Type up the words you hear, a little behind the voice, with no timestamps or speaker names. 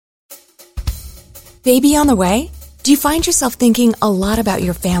Baby on the way? Do you find yourself thinking a lot about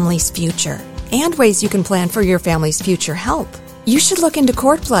your family's future and ways you can plan for your family's future health? You should look into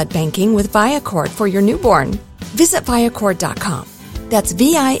cord blood banking with Viacord for your newborn. Visit Viacord.com. That's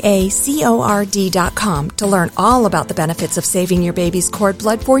Viacord.com to learn all about the benefits of saving your baby's cord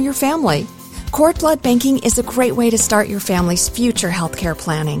blood for your family. Cord blood banking is a great way to start your family's future healthcare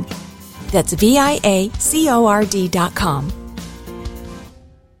planning. That's Viacord.com.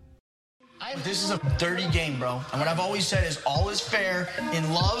 This is a dirty game, bro. And what I've always said is all is fair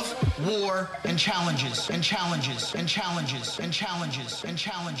in love, war, and challenges, and challenges, and challenges, and challenges, and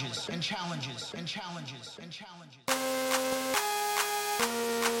challenges, and challenges, and challenges, and challenges.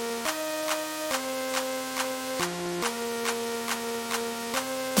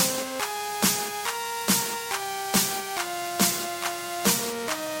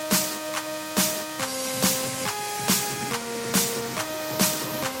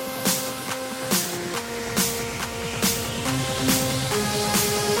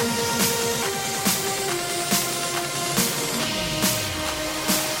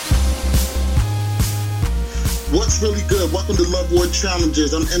 What's really good? Welcome to Love War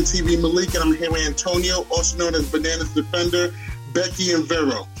Challenges. I'm MTV Malik, and I'm here with Antonio, also known as Bananas Defender, Becky, and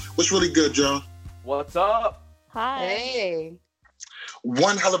Vero. What's really good, y'all? What's up? Hi. Hey.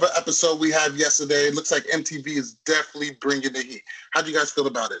 One hell of an episode we had yesterday. It looks like MTV is definitely bringing the heat. How do you guys feel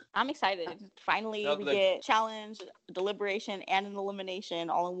about it? I'm excited. Finally, we get challenge, deliberation, and an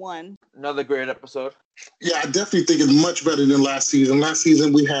elimination all in one. Another great episode. Yeah, I definitely think it's much better than last season. Last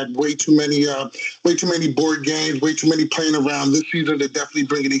season we had way too many board games, way too many playing around. This season they're definitely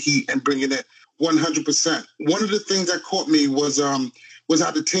bringing the heat and bringing it 100%. One of the things that caught me was how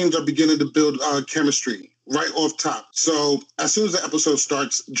the teams are beginning to build chemistry right off top. So as soon as the episode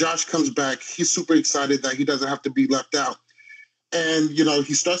starts, Josh comes back. He's super excited that he doesn't have to be left out. And,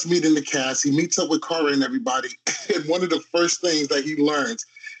 he starts meeting the cast. He meets up with Cara and everybody. And one of the first things that he learns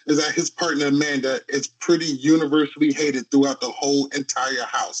is that his partner, Amanda, is pretty universally hated throughout the whole entire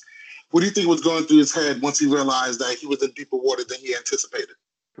house. What do you think was going through his head once he realized that he was in deeper water than he anticipated?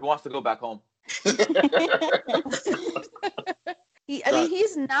 He wants to go back home.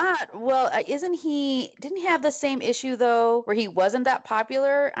 He's not, didn't he have the same issue, though, where he wasn't that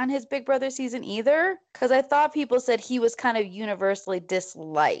popular on his Big Brother season either? Because I thought people said he was kind of universally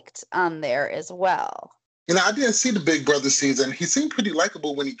disliked on there as well. I didn't see the Big Brother season. He seemed pretty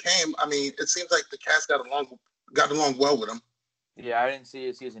likable when he came. I mean, it seems like the cast got along well with him. Yeah, I didn't see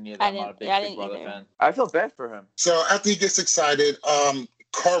his season either. I'm not a Big Brother fan. I feel bad for him. So after he gets excited,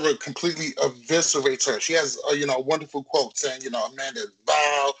 Cara completely eviscerates her. She has a wonderful quote saying, Amanda is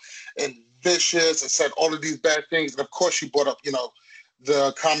vile and vicious and said all of these bad things. And of course she brought up,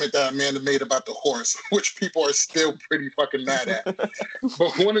 the comment that Amanda made about the horse, which people are still pretty fucking mad at.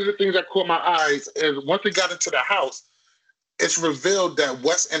 But one of the things that caught my eyes is once we got into the house, it's revealed that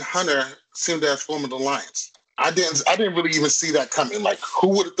Wes and Hunter seem to have formed an alliance. I didn't really even see that coming. Like, who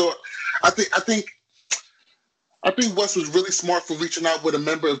would have thought? I think Wes was really smart for reaching out with a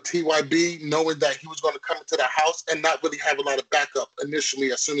member of TYB, knowing that he was going to come into the house and not really have a lot of backup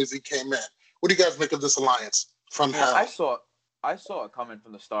initially as soon as he came in. What do you guys make of this alliance from hell? I saw it coming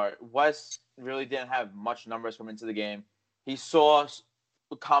from the start. Wes really didn't have much numbers come into the game. He saw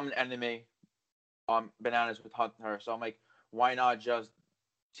a common enemy on Bananas with Hunter. So I'm like, why not just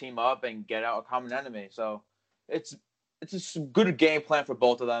team up and get out a common enemy? So it's a good game plan for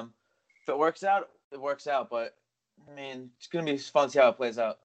both of them. If it works out, it works out. But I mean, it's going to be fun to see how it plays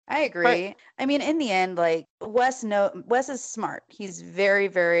out. I agree. I mean, in the end, like, Wes is smart. He's very,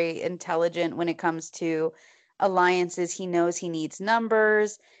 very intelligent when it comes to alliances. He knows he needs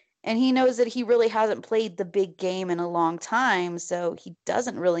numbers, and he knows that he really hasn't played the big game in a long time, so he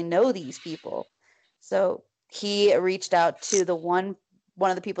doesn't really know these people. So he reached out to one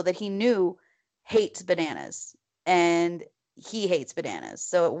of the people that he knew hates Bananas, and he hates Bananas.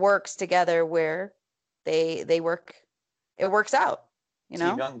 So it works together where they work. It works out, Team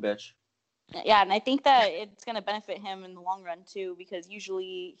Young bitch. Yeah, and I think that it's going to benefit him in the long run too, because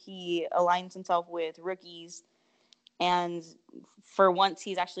usually he aligns himself with rookies, and for once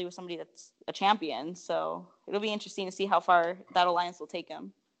he's actually with somebody that's a champion. So it'll be interesting to see how far that alliance will take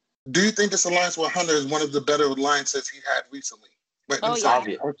him. Do you think this alliance with Hunter is one of the better alliances he had recently?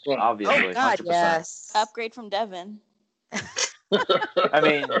 Obviously. Oh God, 100%. yes. Upgrade from Devin. I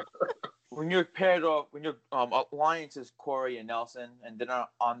mean, when you're paired off, when your alliance is Corey and Nelson, and they're not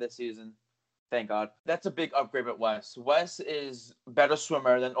on this season, thank God. That's a big upgrade with Wes. Wes is a better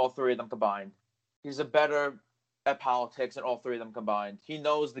swimmer than all three of them combined. He's a better at politics than all three of them combined. He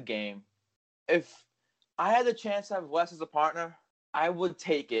knows the game. If I had the chance to have Wes as a partner, I would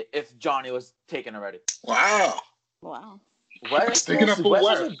take it if Johnny was taken already. Wow. Wow. Wes Sticking up for Wes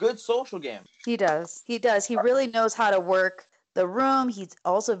Wes. has a good social game. He does. He does. He really knows how to work the room. He's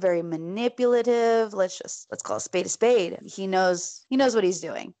also very manipulative. Let's call a spade a spade. He knows what he's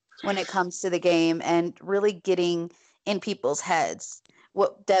doing when it comes to the game and really getting in people's heads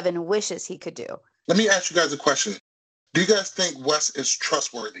what Devin wishes he could do. Let me ask you guys a question. Do you guys think Wes is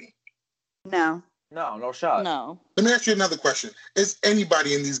trustworthy? No. No shot. No. Let me ask you another question. Is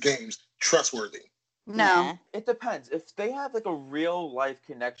anybody in these games trustworthy? No. Nah. It depends. If they have like a real life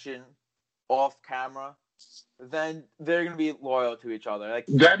connection off camera, then they're gonna be loyal to each other. Like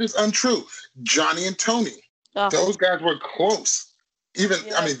That is untrue. Johnny and Tony, Ugh. those guys were close. Even,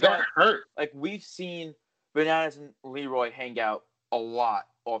 Yeah, I mean, that hurt. like we've seen Bananas and Leroy hang out a lot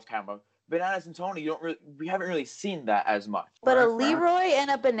off camera. Bananas and Tony, we haven't really seen that as much. But a Right, right. Leroy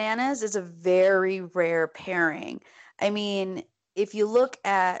and a Bananas is a very rare pairing. I mean, if you look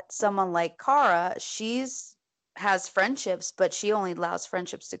at someone like Cara, has friendships, but she only allows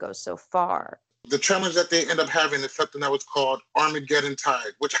friendships to go so far. The challenge that they end up having is something that was called Armageddon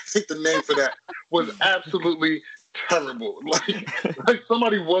Tide, which I think the name for that was absolutely terrible. Like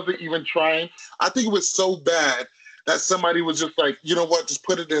somebody wasn't even trying. I think it was so bad that somebody was just like, you know what, just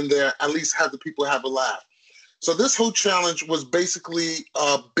put it in there, at least have the people have a laugh. So this whole challenge was basically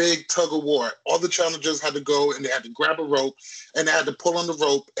a big tug of war. All the challengers had to go and they had to grab a rope and they had to pull on the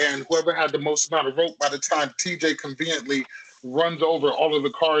rope, and whoever had the most amount of rope by the time TJ conveniently runs over all of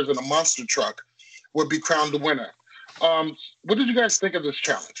the cars in a monster truck would be crowned the winner. What did you guys think of this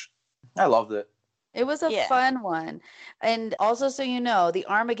challenge? I loved it. It was a fun one. And also, so you know, the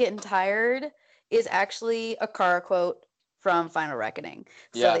Armageddon Tired is actually a Cara quote from Final Reckoning.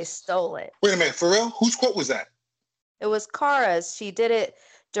 So they stole it. Wait a minute, for real? Whose quote was that? It was Cara's. She did it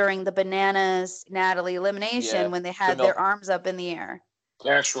during the Bananas Natalie elimination when they had their arms up in the air.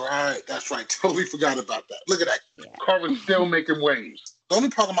 That's right. Totally forgot about that. Look at that. Yeah. Cara's still making waves. The only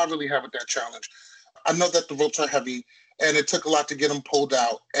problem I really have with that challenge, I know that the ropes are heavy and it took a lot to get them pulled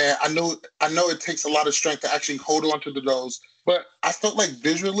out. And I know it takes a lot of strength to actually hold on to those. But I felt like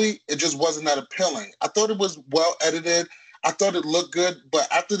visually, it just wasn't that appealing. I thought it was well edited. I thought it looked good. But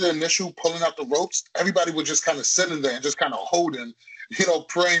after the initial pulling out the ropes, everybody was just kind of sitting there and just kind of holding,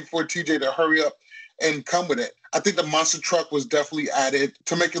 praying for TJ to hurry up and come with it. I think the monster truck was definitely added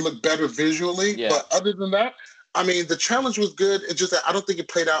to make it look better visually. Yeah. But other than that, I mean, the challenge was good. It's just that I don't think it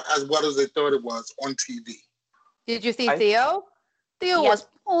played out as well as they thought it was on TV. Did you see Theo? Theo was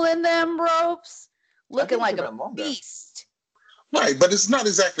pulling them ropes, looking like a beast. Right, but it's not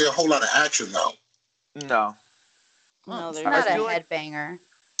exactly a whole lot of action, though. No, there's not a headbanger.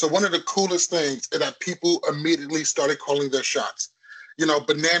 So one of the coolest things is that people immediately started calling their shots.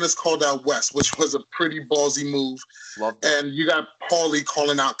 Bananas called out Wes, which was a pretty ballsy move. And you got Paulie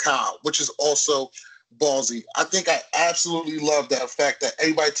calling out Kyle, which is also ballsy. I think I absolutely love that fact that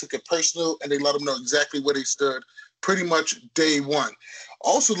everybody took it personal and they let them know exactly where they stood pretty much day one.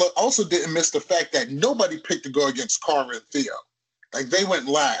 Also didn't miss the fact that nobody picked to go against Cara and Theo. Like, they went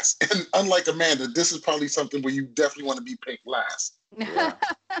last. And unlike Amanda, this is probably something where you definitely want to be picked last. Yeah.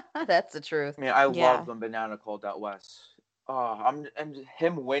 That's the truth. I mean, I loved when Banana called out Wes. And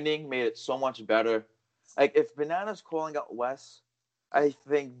him winning made it so much better. Like, if Banana's calling out Wes, I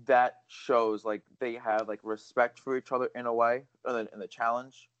think that shows like they have like respect for each other in a way, in the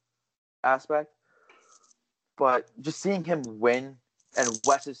challenge aspect. But just seeing him win and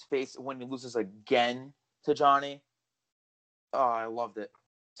Wes's face when he loses again to Johnny, I loved it.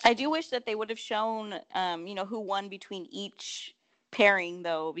 I do wish that they would have shown, who won between each pairing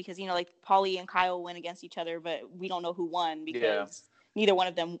though, because like Paulie and Kyle went against each other, but we don't know who won because neither one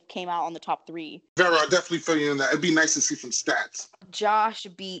of them came out on the top three. Vera, I definitely feel you in that. It'd be nice to see some stats. Josh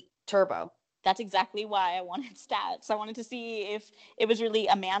beat Turbo. That's exactly why I wanted stats. I wanted to see if it was really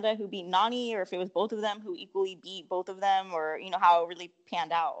Amanda who beat Nany or if it was both of them who equally beat both of them, or, how it really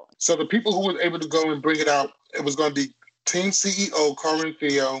panned out. So the people who were able to go and bring it out, it was going to be Team CEO, Cara and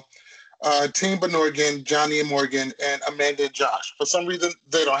Theo, Team Benorgan, Johnny and Morgan, and Amanda and Josh. For some reason,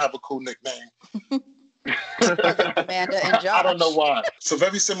 they don't have a cool nickname. Amanda and Josh. I don't know why. So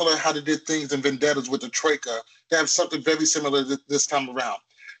very similar how they did things in Vendettas with the Troika. They have something very similar this time around.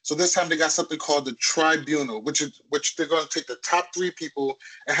 So this time they got something called the Tribunal, which they're going to take the top three people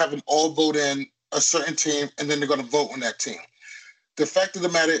and have them all vote in a certain team, and then they're going to vote on that team. The fact of the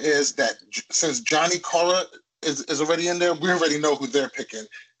matter is that since Johnny Cara is already in there, we already know who they're picking,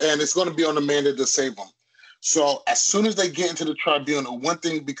 and it's going to be on Amanda to save them. So as soon as they get into the Tribunal, one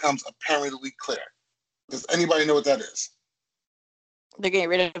thing becomes apparently clear. Does anybody know what that is? They're getting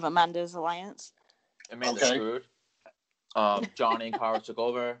rid of Amanda's alliance. Amanda's screwed. Johnny and Cara took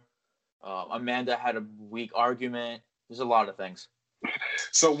over. Amanda had a weak argument. There's a lot of things.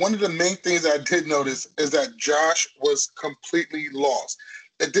 So one of the main things I did notice is that Josh was completely lost.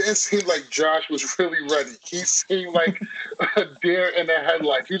 It didn't seem like Josh was really ready. He seemed like a deer in the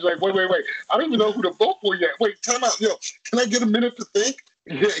headlights. He's like, wait. I don't even know who to vote for yet. Wait, time out. Yo, can I get a minute to think?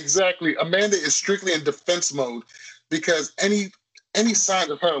 Yeah, exactly. Amanda is strictly in defense mode because any sign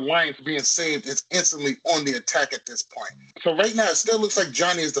of her alliance being saved is instantly on the attack at this point. So right now, it still looks like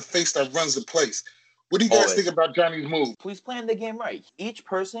Johnny is the face that runs the place. What do you guys think about Johnny's move? He's playing the game right. Each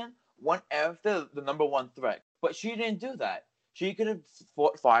person went after the number one threat, but she didn't do that. She could have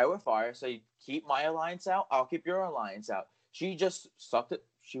fought fire with fire, say, keep my alliance out, I'll keep your alliance out. She just sucked it.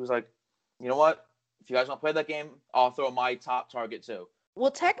 She was like, you know what? If you guys want to play that game, I'll throw my top target too.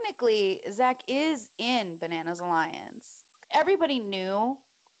 Well, technically, Zach is in Banana's alliance. Everybody knew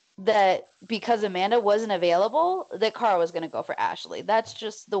that because Amanda wasn't available, that Cara was going to go for Ashley. That's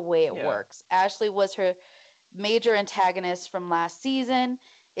just the way it works. Ashley was her major antagonist from last season.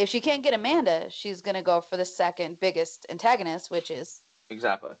 If she can't get Amanda, she's going to go for the second biggest antagonist, which is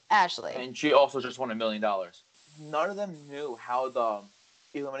Ashley. And she also just won $1 million. None of them knew how the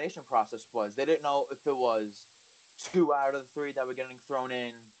elimination process was. They didn't know if it was 2 out of the 3 that were getting thrown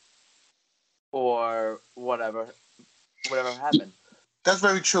in or whatever happened. That's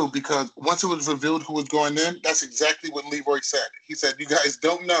very true because once it was revealed who was going in, that's exactly what Leroy said. He said, you guys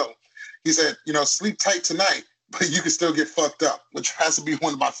don't know. He said, sleep tight tonight, but you can still get fucked up, which has to be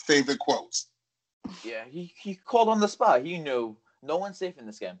one of my favorite quotes. Yeah, he called on the spot. He knew no one's safe in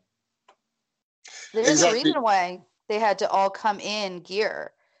this game. There's a reason why they had to all come in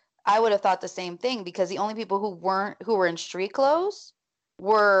gear. I would have thought the same thing because the only people who were in street clothes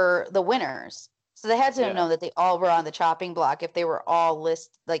were the winners. So they had to know that they all were on the chopping block if they were all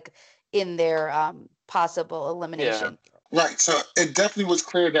in their possible elimination. Yeah. Right. So it definitely was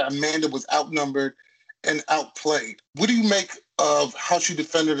clear that Amanda was outnumbered and outplayed. What do you make of how she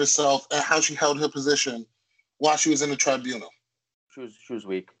defended herself and how she held her position while she was in the tribunal? She was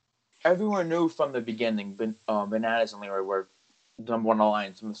weak. Everyone knew from the beginning Bananas and Leroy were number one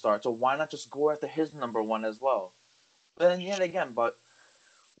alliance from the start. So why not just go after his number one as well? But then yet again,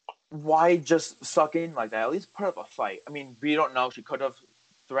 why just suck in like that? At least put up a fight. I mean, we don't know. She could have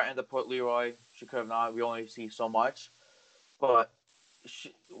threatened to put Leroy. She could have not. We only see so much. But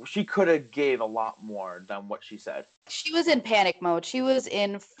she could have gave a lot more than what she said. She was in panic mode. She was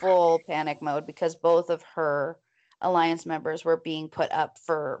in full panic mode because both of her alliance members were being put up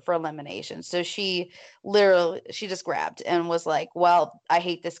for elimination. So she just grabbed and was like, well, I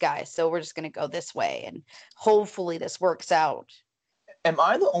hate this guy, so we're just going to go this way. And hopefully this works out. Am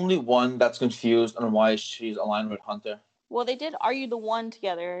I the only one that's confused on why she's aligned with Hunter? Well, they did argue the one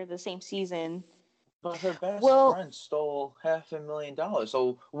together the same season. But her best friend stole $500,000.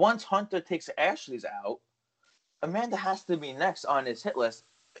 So once Hunter takes Ashley's out, Amanda has to be next on his hit list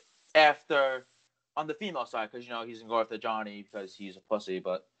after on the female side because, he's going to go after Johnny because he's a pussy.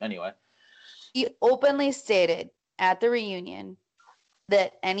 But anyway. He openly stated at the reunion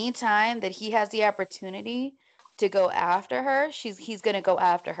that anytime that he has the opportunity to go after her, he's going to go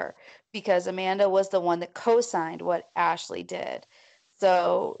after her because Amanda was the one that co-signed what Ashley did.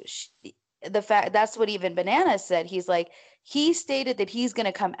 So that's what even Banana said. He's like, he stated that he's going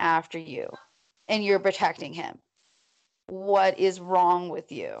to come after you and you're protecting him. What is wrong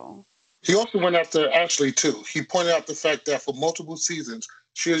with you? He also went after Ashley too. He pointed out the fact that for multiple seasons,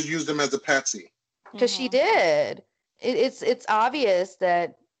 she has used him as a patsy. Because she did. It's obvious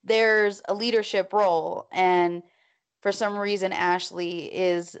that there's a leadership role, and for some reason Ashley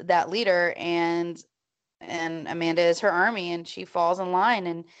is that leader, and Amanda is her army, and she falls in line.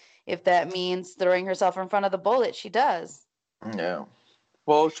 And if that means throwing herself in front of the bullet, she does. Yeah.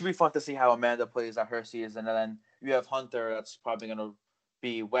 Well, it should be fun to see how Amanda plays at her season, and then you have Hunter. That's probably going to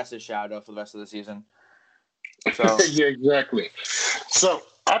be Wes's shadow for the rest of the season. So yeah, exactly. So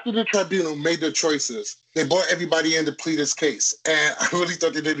after the tribunal made their choices, they brought everybody in to plead his case, and I really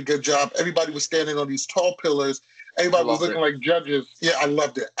thought they did a good job. Everybody was standing on these tall pillars. Everybody was looking like judges. Yeah, I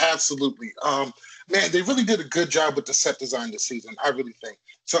loved it. Absolutely. Man, they really did a good job with the set design this season, I really think.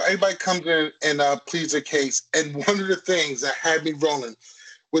 So everybody comes in and pleads their case, and one of the things that had me rolling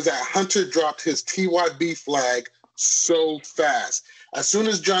was that Hunter dropped his TYB flag so fast. As soon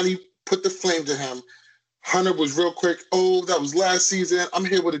as Johnny put the flame to him, Hunter was real quick. Oh, that was last season. I'm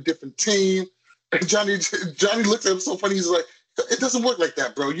here with a different team. And Johnny looked at him so funny. He's like, it doesn't work like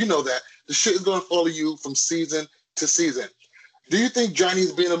that, bro. You know that. The shit is going to follow you from season to season. Do you think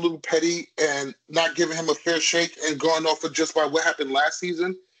Johnny's being a little petty and not giving him a fair shake and going off of just by what happened last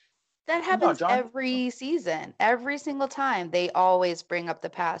season? That happens John. every season. Every single time. They always bring up the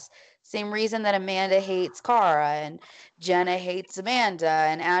past. Same reason that Amanda hates Cara and Jenna hates Amanda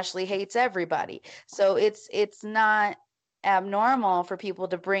and Ashley hates everybody. So it's not abnormal for people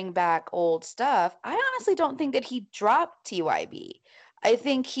to bring back old stuff. I honestly don't think that he dropped TYB. I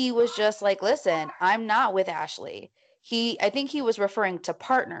think he was just like, listen, I'm not with Ashley. I think he was referring to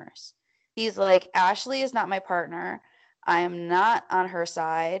partners. He's like, Ashley is not my partner. I am not on her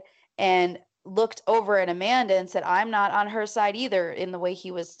side. And looked over at Amanda and said, I'm not on her side either, in the way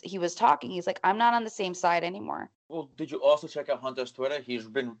he was talking. He's like, I'm not on the same side anymore. Well, did you also check out Hunter's Twitter? He's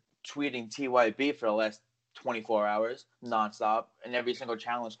been tweeting TYB for the last 24 hours nonstop, and every single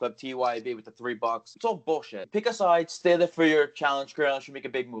challenge clip, TYB with the $3. It's all bullshit. Pick a side, stay there for your challenge career, unless you make a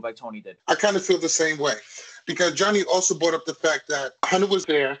big move like Tony did. I kind of feel the same way, because Johnny also brought up the fact that Hunter was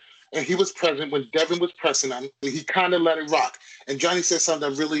there and he was present when Devin was pressing him. He kind of let it rock. And Johnny said something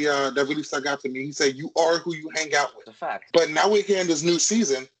that really stuck out to me. He said, "You are who you hang out with." It's a fact. But now we're here in this new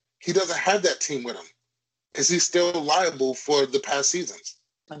season. He doesn't have that team with him. Is he still liable for the past seasons?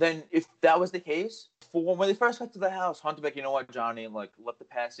 And then if that was the case, when they first got to the house, Hunter like, you know what, Johnny, like, let the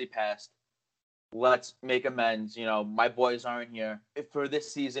past be past. Let's make amends. You know, my boys aren't here. If for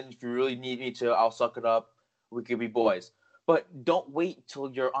this season, if you really need me to, I'll suck it up. We could be boys. But don't wait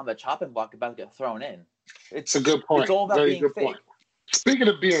till you're on the chopping block about to get thrown in. It's a good point. It's all about Very being good fake. Point. Speaking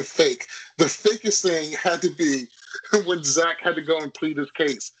of being fake, the fakest thing had to be when Zach had to go and plead his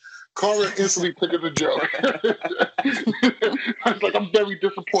case. Cara instantly took it a joke. I was like, I'm very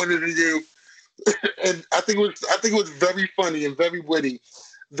disappointed in you. And I think it was very funny and very witty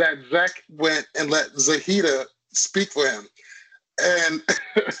that Zach went and let Zahida speak for him. And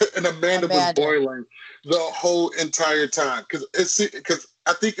Amanda was boiling the whole entire time. Because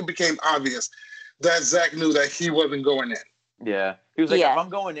I think it became obvious that Zach knew that he wasn't going in. Yeah. He was like, if I'm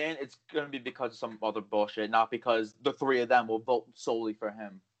going in, it's going to be because of some other bullshit, not because the three of them will vote solely for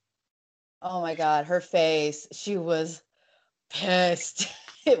him. Oh my God, her face. She was pissed.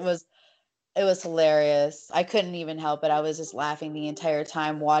 It was hilarious. I couldn't even help it. I was just laughing the entire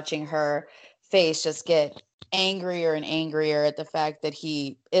time watching her face just get angrier and angrier at the fact that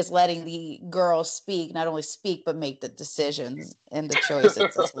he is letting the girl speak, not only speak, but make the decisions and the choices.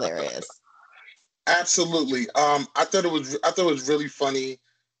 It's hilarious. Absolutely. I thought it was really funny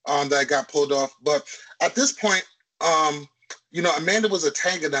that got pulled off. But at this point, Amanda was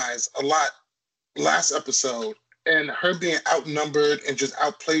antagonized a lot last episode, and her being outnumbered and just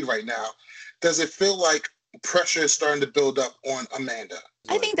outplayed right now, does it feel like pressure is starting to build up on Amanda?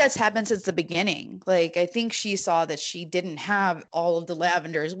 I think that's happened since the beginning. Like, I think she saw that she didn't have all of the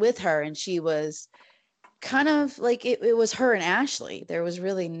Lavenders with her, and she was kind of like, it was her and Ashley. There was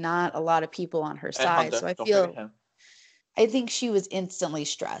really not a lot of people on her side. Hunter, so I think she was instantly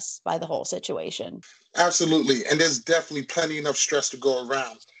stressed by the whole situation. Absolutely. And there's definitely plenty enough stress to go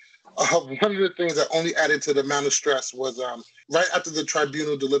around. One of the things that only added to the amount of stress was right after the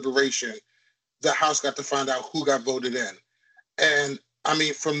tribunal deliberation, the House got to find out who got voted in. And I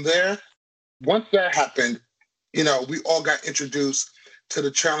mean, from there, once that happened, we all got introduced to the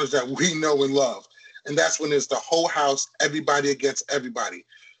challenge that we know and love. And that's when it's the whole house, everybody against everybody.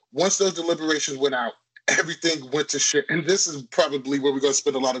 Once those deliberations went out, everything went to shit. And this is probably where we're going to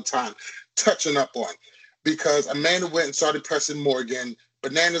spend a lot of time touching up on, because Amanda went and started pressing Morgan.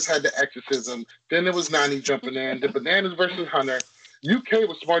 Bananas had the exorcism. Then there was Nany jumping in. The Bananas versus Hunter. UK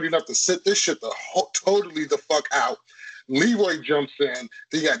was smart enough to sit this shit totally the fuck out. Leroy jumps in.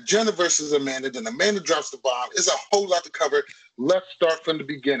 Then you got Jenna versus Amanda. Then Amanda drops the bomb. It's a whole lot to cover. Let's start from the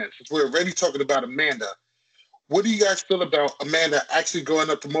beginning, since we're already talking about Amanda. What do you guys feel about Amanda actually going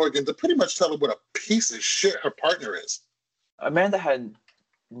up to Morgan to pretty much tell her what a piece of shit her partner is? Amanda had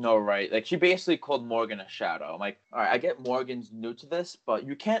no right. Like, she basically called Morgan a shadow. I'm like, all right, I get Morgan's new to this, but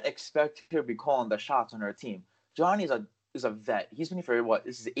you can't expect her to be calling the shots on her team. Johnny's is a vet. He's been here for, what,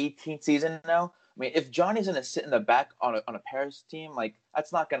 this is the 18th season now? I mean, if Johnny's going to sit in the back on a Paris team, like,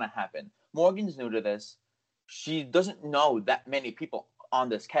 that's not going to happen. Morgan's new to this. She doesn't know that many people on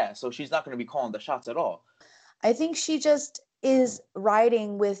this cast, so she's not going to be calling the shots at all. I think she just is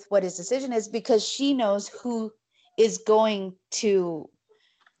riding with what his decision is, because she knows who is going to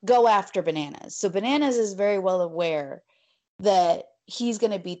go after Bananas. So Bananas is very well aware that he's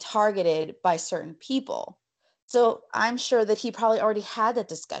going to be targeted by certain people. So I'm sure that he probably already had that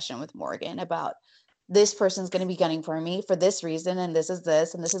discussion with Morgan about, this person's going to be gunning for me for this reason, and this is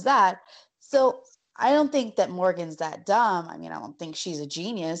this, and this is that. So I don't think that Morgan's that dumb. I mean, I don't think she's a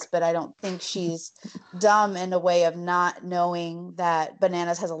genius, but I don't think she's dumb in a way of not knowing that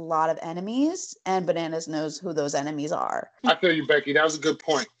Bananas has a lot of enemies, and Bananas knows who those enemies are. I feel you, Becky. That was a good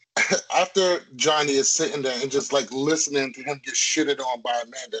point. after Johnny is sitting there and just like listening to him get shitted on by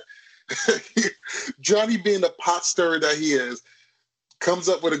Amanda, Johnny, being the pot stirrer that he is, comes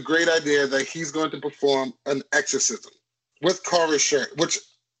up with a great idea that he's going to perform an exorcism with Cara's shirt, which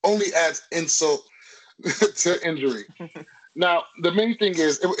only adds insult to injury. Now, the main thing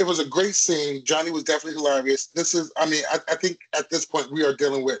is, it was a great scene. Johnny was definitely hilarious. I think at this point we are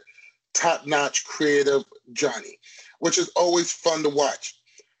dealing with top-notch creative Johnny, which is always fun to watch.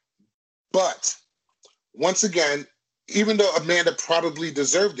 But once again, even though Amanda probably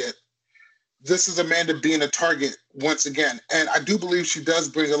deserved it, this is Amanda being a target once again. And I do believe she does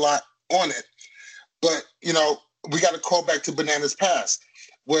bring a lot on it. But, we got to call back to Bananas' past,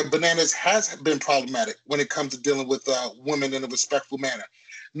 where Bananas has been problematic when it comes to dealing with women in a respectful manner.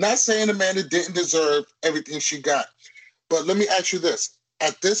 Not saying Amanda didn't deserve everything she got, but let me ask you this.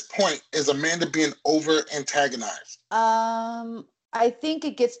 At this point, is Amanda being over-antagonized? I think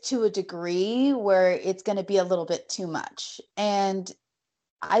it gets to a degree where it's going to be a little bit too much. And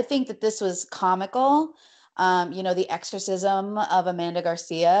I think that this was comical. The exorcism of Amanda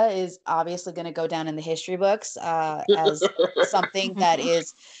Garcia is obviously going to go down in the history books as something that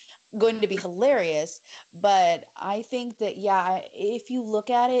is going to be hilarious. But I think that, if you look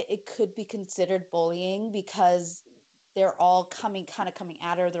at it, it could be considered bullying because they're all coming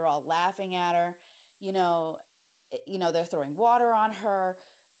at her. They're all laughing at her. They're throwing water on her.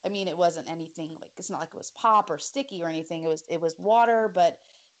 I mean, it wasn't anything it's not like it was pop or sticky or anything. It was water, but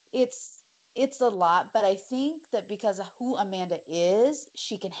it's a lot. But I think that because of who Amanda is,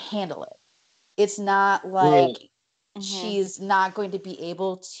 she can handle it. It's not like she's not going to be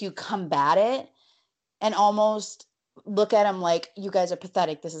able to combat it and almost look at him like, you guys are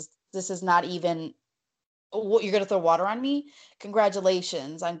pathetic. This is not even what you're going to throw water on me.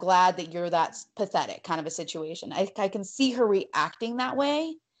 Congratulations. I'm glad that you're that pathetic kind of a situation. I can see her reacting that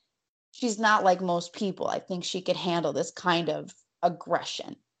way. She's not like most people. I think she could handle this kind of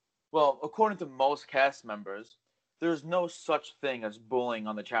aggression. Well, according to most cast members, there's no such thing as bullying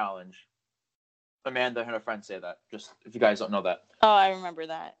on the challenge. Amanda and her friends say that, just if you guys don't know that. Oh, I remember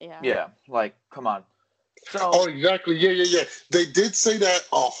that, yeah. Yeah, come on. So, exactly, yeah. They did say that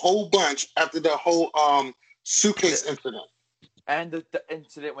a whole bunch after the whole suitcase incident. And the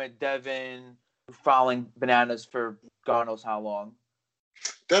incident with Devin following Bananas for God knows how long.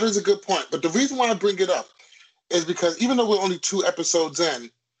 That is a good point. But the reason why I bring it up is because even though we're only 2 episodes in,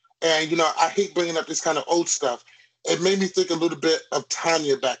 and, I hate bringing up this kind of old stuff, it made me think a little bit of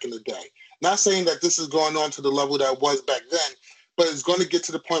Tanya back in the day. Not saying that this is going on to the level that it was back then, but it's going to get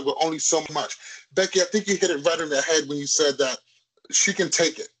to the point where only so much. Becky, I think you hit it right in the head when you said that she can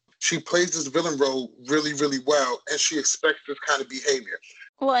take it. She plays this villain role really, really well, and she expects this kind of behavior.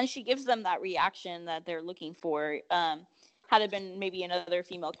 Well, and she gives them that reaction that they're looking for. Had it been maybe another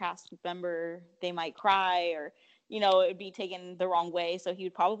female cast member, they might cry or, it would be taken the wrong way. So he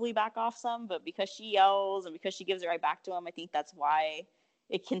would probably back off some. But because she yells and because she gives it right back to him, I think that's why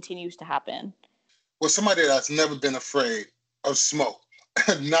it continues to happen. Well, somebody that's never been afraid of smoke.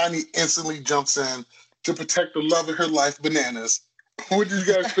 Nany instantly jumps in to protect the love of her life, Bananas. What do you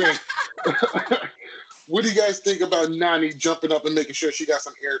guys think? What do you guys think about Nany jumping up and making sure she got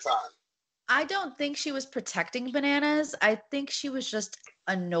some airtime? I don't think she was protecting Bananas. I think she was just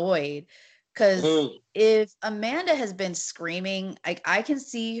annoyed. Because if Amanda has been screaming, I can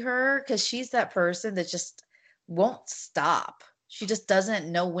see her because she's that person that just won't stop. She just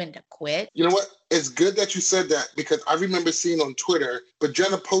doesn't know when to quit. You know what? It's good that you said that because I remember seeing on Twitter, but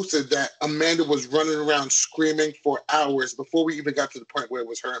Jenna posted that Amanda was running around screaming for hours before we even got to the point where it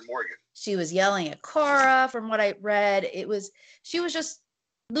was her and Morgan. She was yelling at Cara from what I read. She was just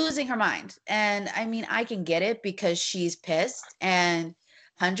losing her mind. And I mean, I can get it because she's pissed and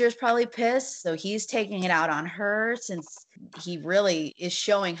Hunter's probably pissed. So he's taking it out on her since he really is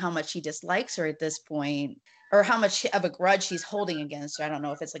showing how much he dislikes her at this point. Or how much of a grudge he's holding against her. I don't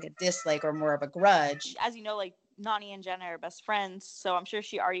know if it's like a dislike or more of a grudge. As you know, Nany and Jenna are best friends, so I'm sure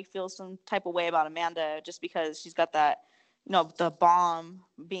she already feels some type of way about Amanda just because she's got that, the bomb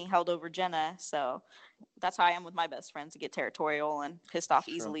being held over Jenna. So that's how I am with my best friends, to get territorial and pissed off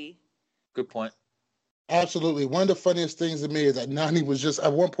easily. Good point. Absolutely. One of the funniest things to me is that Nany was just,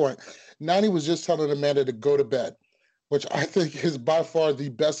 at one point, Nany was just telling Amanda to go to bed, which I think is by far the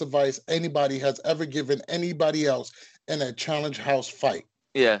best advice anybody has ever given anybody else in a challenge house fight.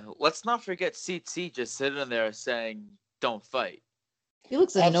 Yeah, let's not forget CT just sitting there saying, don't fight. He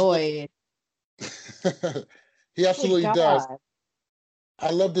looks annoyed. He absolutely does.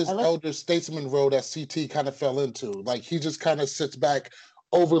 I love this elder statesman role that CT kind of fell into. Like, he just kind of sits back,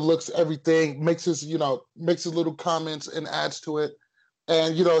 overlooks everything, makes his little comments and adds to it.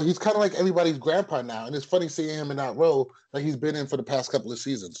 And, he's kind of like everybody's grandpa now. And it's funny seeing him in that role that he's been in for the past couple of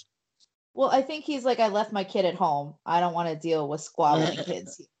seasons. Well, I think he's like, I left my kid at home. I don't want to deal with squabbling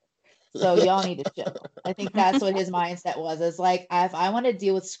kids here. So y'all need to chill. I think that's what his mindset was. It's like, if I want to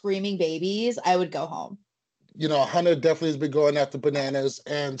deal with screaming babies, I would go home. Hunter definitely has been going after Bananas,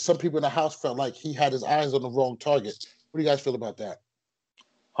 and some people in the house felt like he had his eyes on the wrong target. What do you guys feel about that?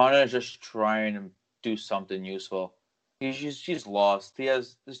 Hunter's just trying to do something useful. He's lost.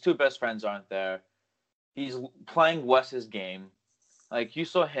 His two best friends aren't there. He's playing Wes's game. Like, you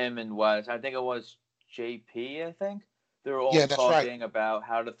saw him and Wes. I think it was JP, I think. They were all talking about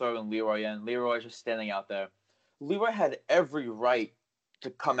how to throw in Leroy in. Leroy's just standing out there. Leroy had every right to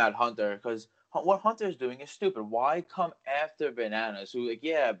come at Hunter because what Hunter's doing is stupid. Why come after Bananas? Who, like,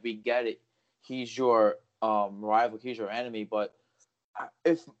 yeah, we get it. He's your rival. He's your enemy. But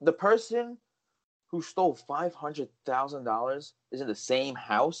if the person who stole $500,000 is in the same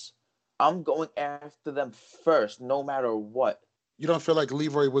house, I'm going after them first, no matter what. You don't feel like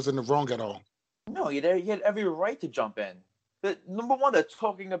Leroy was in the wrong at all? No, he had every right to jump in. But number one, they're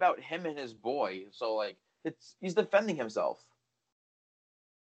talking about him and his boy. So, like, he's defending himself.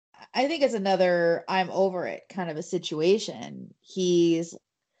 I think it's another I'm over it kind of a situation. He's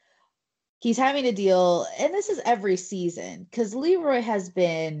having to deal, and this is every season, because Leroy has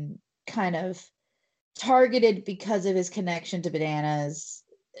been kind of targeted because of his connection to Bananas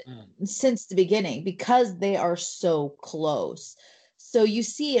since the beginning, because they are so close. So you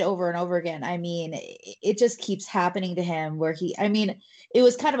see it over and over again. I mean, it just keeps happening to him where it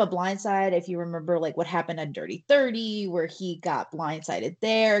was kind of a blindside. If you remember, like, what happened on Dirty 30, where he got blindsided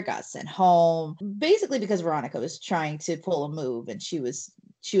there, got sent home, basically because Veronica was trying to pull a move and she was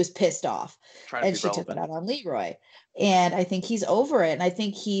pissed off and she took it out on Leroy. And I think he's over it. And I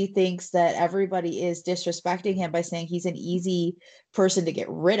think he thinks that everybody is disrespecting him by saying he's an easy person to get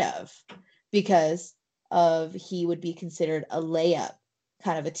rid of because he would be considered a layup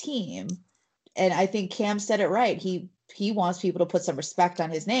kind of a team. And I think Cam said it right. He wants people to put some respect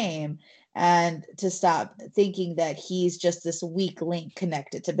on his name and to stop thinking that he's just this weak link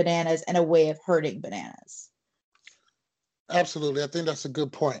connected to Bananas and a way of hurting Bananas. Absolutely. I think that's a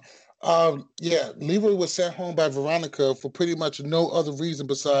good point. Leroy was sent home by Veronica for pretty much no other reason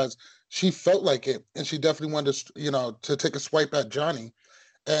besides she felt like it. And she definitely wanted to take a swipe at Johnny.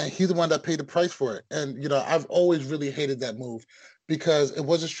 And he's the one that paid the price for it. And, I've always really hated that move because it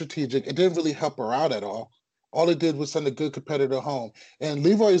wasn't strategic. It didn't really help her out at all. All it did was send a good competitor home. And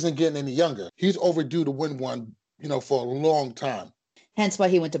Leroy isn't getting any younger. He's overdue to win one, for a long time. Hence why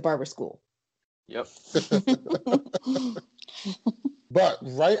he went to barber school. Yep. But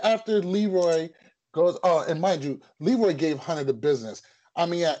right after Leroy goes, and mind you, Leroy gave Hunter the business. I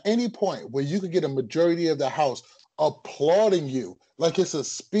mean, at any point where you could get a majority of the house applauding you like it's a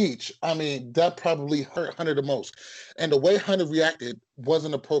speech, I mean, that probably hurt Hunter the most. And the way Hunter reacted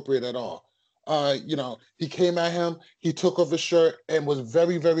wasn't appropriate at all. He came at him, he took off his shirt and was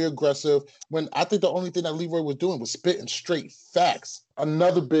very, very aggressive when I think the only thing that Leroy was doing was spitting straight facts.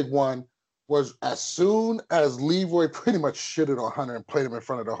 Another big one was as soon as Leroy pretty much shitted on Hunter and played him in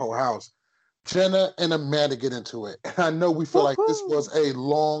front of the whole house, Jenna and Amanda get into it. And I know we feel like this was a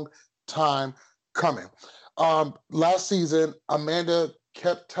long time coming. Last season, Amanda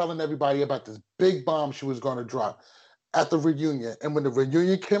kept telling everybody about this big bomb she was going to drop at the reunion. And when the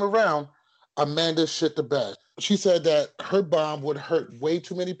reunion came around, Amanda shit the bed. She said that her bomb would hurt way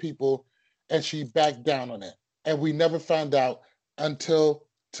too many people, and she backed down on it. And we never found out until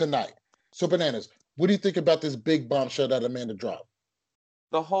tonight. So, Bananas, what do you think about this big bombshell that Amanda dropped?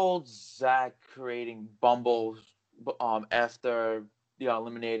 The whole Zach creating Bumble after they got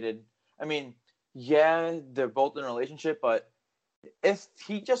eliminated. I mean, yeah, they're both in a relationship, but if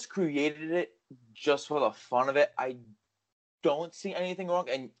he just created it just for the fun of it, I don't see anything wrong.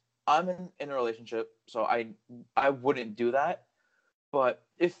 And I'm in a relationship, so I wouldn't do that. But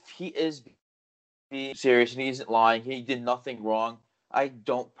if he is being serious and he isn't lying, he did nothing wrong, I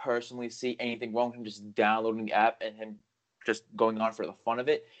don't personally see anything wrong with him just downloading the app and him just going on for the fun of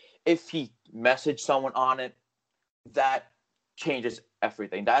it. If he messaged someone on it, that changes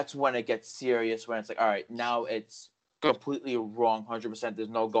everything. That's when it gets serious, when it's like, all right, now it's completely wrong, 100%. There's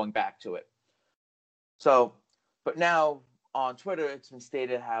no going back to it. So, but now on Twitter, it's been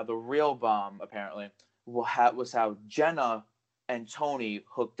stated how the real bomb, apparently, was how Jenna and Tony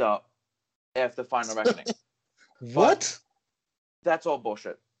hooked up after Final Reckoning. What? That's all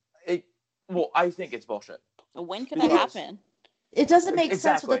bullshit. I think it's bullshit. When could that happen? It doesn't make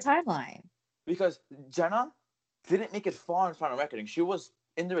sense with the timeline. Because Jenna didn't make it far in Final Reckoning. She was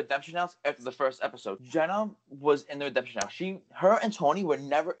in the redemption house after the first episode. Jenna was in the redemption house. Her and Tony were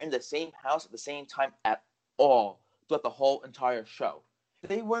never in the same house at the same time at all throughout the whole entire show.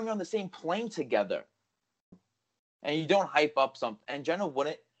 They weren't even on the same plane together. And you don't hype up something. And Jenna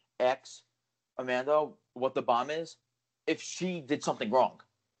wouldn't ask Amanda what the bomb is if she did something wrong.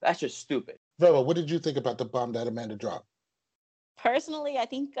 That's just stupid. Vera, what did you think about the bomb that Amanda dropped? Personally, I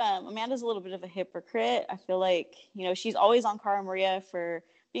think Amanda's a little bit of a hypocrite. I feel like, she's always on Cara Maria for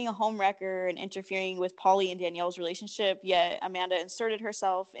being a homewrecker and interfering with Paulie and Danielle's relationship, yet Amanda inserted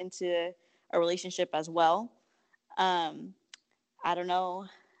herself into a relationship as well. I don't know.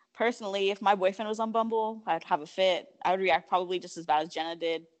 Personally, if my boyfriend was on Bumble, I'd have a fit. I would react probably just as bad as Jenna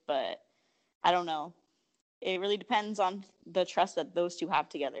did, but I don't know. It really depends on the trust that those two have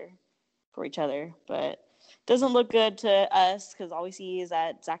together for each other, but doesn't look good to us because all we see is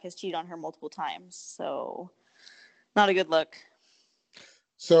that Zach has cheated on her multiple times. So not a good look.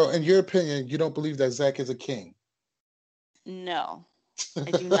 So in your opinion, you don't believe that Zach is a king? No,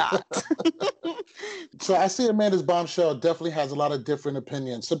 I do not. So I see Amanda's bombshell definitely has a lot of different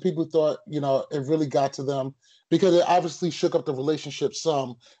opinions. Some people thought, it really got to them because it obviously shook up the relationship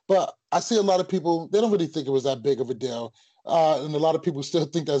some. But I see a lot of people, they don't really think it was that big of a deal. And a lot of people still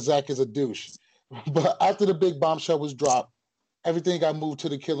think that Zach is a douche. But after the big bombshell was dropped, everything got moved to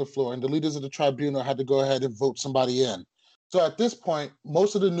the killing floor, and the leaders of the tribunal had to go ahead and vote somebody in. So at this point,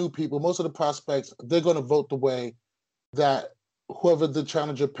 most of the new people, most of the prospects, they're going to vote the way that whoever the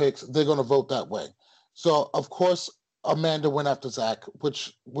challenger picks, they're going to vote that way. So, of course, Amanda went after Zach,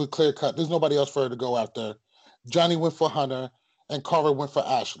 which was clear cut. There's nobody else for her to go after. Johnny went for Hunter, and Cara went for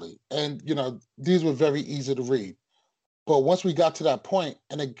Ashley. And, these were very easy to read. But once we got to that point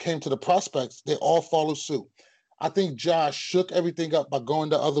and it came to the prospects, they all followed suit. I think Josh shook everything up by going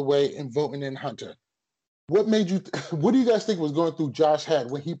the other way and voting in Hunter. What do you guys think was going through Josh's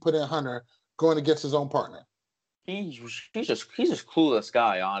head when he put in Hunter going against his own partner? He's just clueless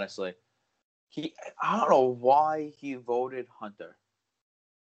guy, honestly. I don't know why he voted Hunter.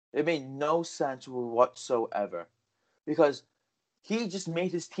 It made no sense whatsoever. Because he just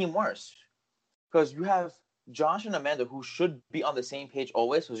made his team worse. Because you have Josh and Amanda, who should be on the same page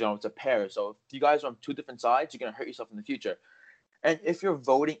always, because it's a pair. So if you guys are on two different sides, you're gonna hurt yourself in the future. And if you're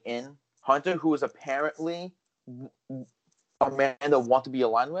voting in Hunter, who is apparently Amanda want to be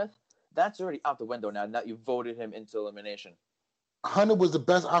aligned with, that's already out the window now that you voted him into elimination. Hunter was the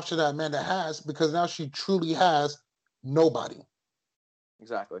best option that Amanda has because now she truly has nobody.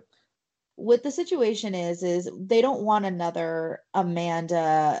 Exactly. What the situation is they don't want another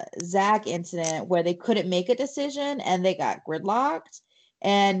Amanda Zach incident where they couldn't make a decision and they got gridlocked,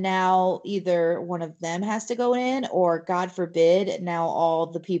 and now either one of them has to go in, or God forbid, now all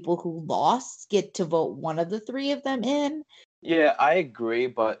the people who lost get to vote one of the three of them in. Yeah, I agree,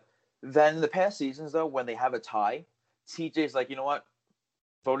 but then in the past seasons though, when they have a tie, TJ's like, you know what?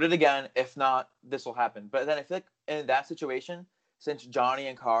 Vote it again. If not, this will happen. But then I feel like in that situation, since Johnny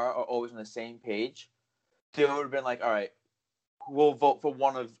and Cara are always on the same page, they would have been like, all right, we'll vote for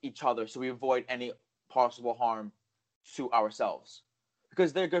one of each other so we avoid any possible harm to ourselves.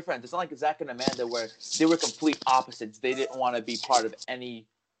 Because they're good friends. It's not like Zach and Amanda where they were complete opposites. They didn't want to be part of any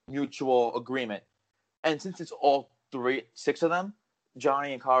mutual agreement. And since it's all six of them,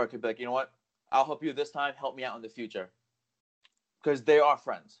 Johnny and Cara could be like, you know what? I'll help you this time. Help me out in the future. Because they are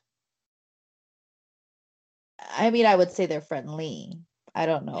friends. I mean, I would say they're friendly. I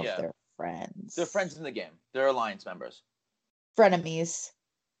don't know if they're friends. They're friends in the game. They're alliance members. Frenemies.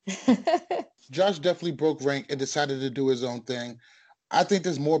 Josh definitely broke rank and decided to do his own thing. I think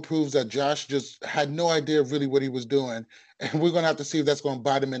there's more proofs that Josh just had no idea really what he was doing. And we're going to have to see if that's going to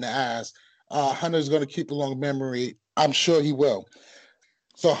bite him in the ass. Hunter's going to keep a long memory. I'm sure he will.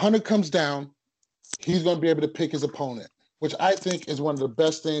 So Hunter comes down. He's going to be able to pick his opponent, which I think is one of the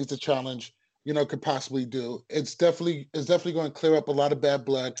best things the challenge, could possibly do. It's definitely going to clear up a lot of bad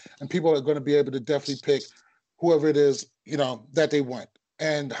blood, and people are going to be able to definitely pick whoever it is, that they want.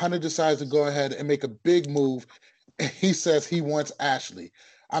 And Hunter decides to go ahead and make a big move. He says he wants Ashley.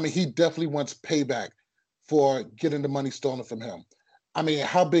 I mean, he definitely wants payback for getting the money stolen from him. I mean,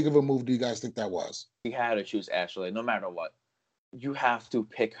 how big of a move do you guys think that was? You had to choose Ashley, no matter what. You have to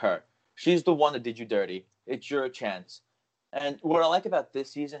pick her. She's the one that did you dirty. It's your chance. And what I like about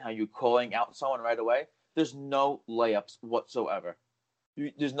this season, how you're calling out someone right away, there's no layups whatsoever.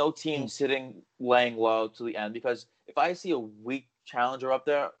 There's no team sitting, laying low to the end. Because if I see a weak challenger up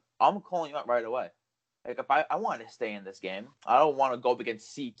there, I'm calling you out right away. Like, if I want to stay in this game, I don't want to go up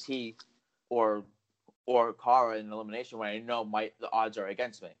against CT or Cara in elimination when I know the odds are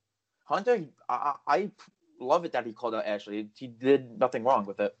against me. Hunter, I love it that he called out Ashley. He did nothing wrong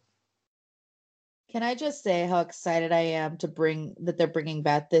with it. Can I just say how excited I am that they're bringing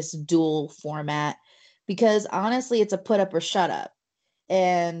back this dual format? Because honestly, it's a put up or shut up.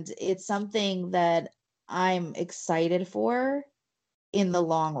 And it's something that I'm excited for in the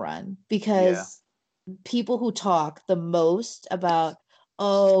long run because people who talk the most about,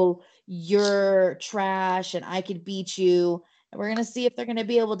 oh, you're trash and I could beat you. And we're going to see if they're going to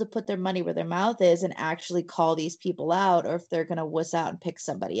be able to put their money where their mouth is and actually call these people out, or if they're going to wuss out and pick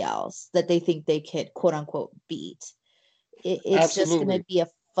somebody else that they think they could, quote unquote, beat. It's just going to be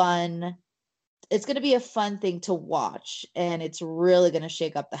it's going to be a fun thing to watch. And it's really going to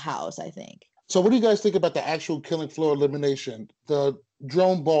shake up the house, I think. So what do you guys think about the actual Killing Floor elimination, the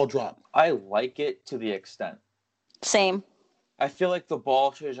drone ball drop? I like it to the extent. Same. I feel like the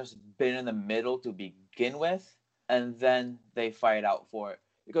ball should have just been in the middle to begin with, and then they fight out for it.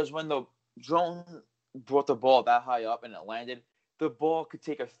 Because when the drone brought the ball that high up and it landed, the ball could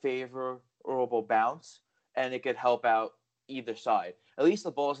take a favorable bounce, and it could help out either side. At least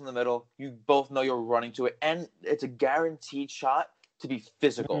the ball's in the middle. You both know you're running to it, and it's a guaranteed shot to be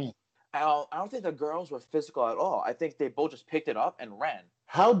physical. Mm-hmm. I don't think the girls were physical at all. I think they both just picked it up and ran.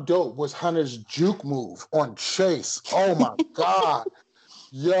 How dope was Hunter's juke move on Chase? Oh my God.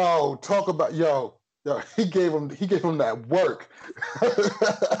 Yo, talk about he gave him that work.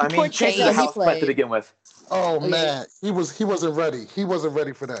 I mean, Chase is a house plant to begin with. Oh man, he wasn't ready. He wasn't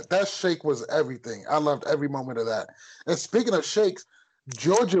ready for that. That shake was everything. I loved every moment of that. And speaking of shakes,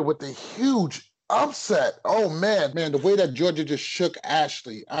 Georgia with the huge upset. Oh man, the way that Georgia just shook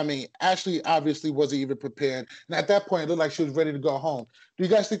Ashley. I mean, Ashley obviously wasn't even prepared. And at that point, it looked like she was ready to go home. Do you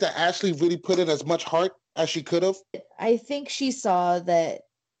guys think that Ashley really put in as much heart as she could have? I think she saw that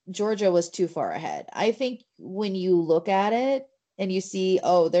Georgia was too far ahead. I think when you look at it and you see,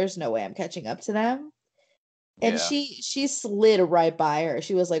 oh, there's no way I'm catching up to them. And she slid right by her.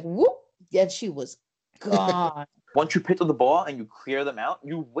 She was like, whoop, and she was gone. Once you pick up the ball and you clear them out,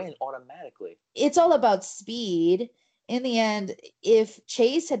 you win automatically. It's all about speed. In the end, if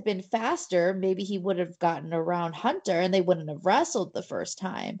Chase had been faster, maybe he would have gotten around Hunter and they wouldn't have wrestled the first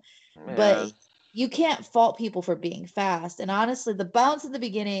time. Yeah. But you can't fault people for being fast. And honestly, the bounce in the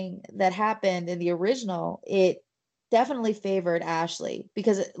beginning that happened in the original, it definitely favored Ashley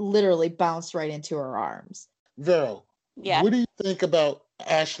because it literally bounced right into her arms. Vero, what do you think about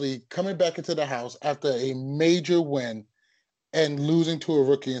Ashley coming back into the house after a major win and losing to a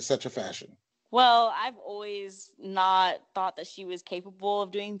rookie in such a fashion? Well, I've always not thought that she was capable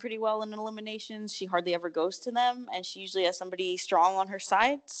of doing pretty well in eliminations. She hardly ever goes to them, and she usually has somebody strong on her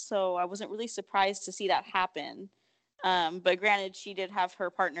side. So I wasn't really surprised to see that happen. But granted, she did have her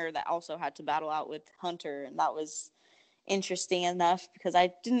partner that also had to battle out with Hunter, and that was interesting enough because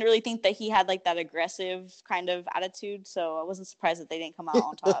I didn't really think that he had like that aggressive kind of attitude. So I wasn't surprised that they didn't come out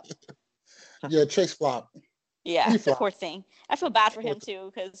on top. Yeah, Chase flop. Yeah, poor thing. I feel bad for him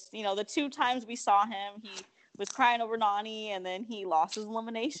too because, the 2 times we saw him, he was crying over Nany and then he lost his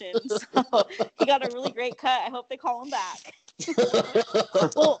elimination. So he got a really great cut. I hope they call him back.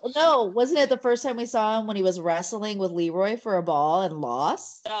 Well, no, wasn't it the first time we saw him when he was wrestling with Leroy for a ball and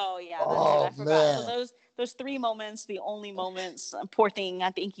lost? Oh, yeah. I forgot. Man. So those 3 moments, the only moments, poor thing,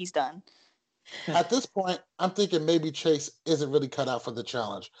 I think he's done. At this point, I'm thinking maybe Chase isn't really cut out for the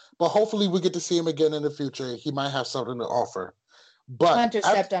challenge. But hopefully we get to see him again in the future. He might have something to offer. But Hunter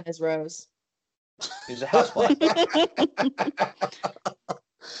stepped on his rose. He's a houseplant.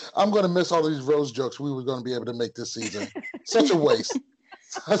 I'm going to miss all these rose jokes we were going to be able to make this season. Such a waste.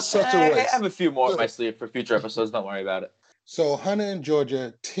 Such a waste. I have a few more up my sleeve for future episodes. Don't worry about it. So Hunter and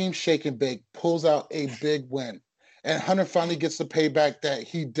Georgia, team Shake and Bake, pulls out a big win. And Hunter finally gets the payback that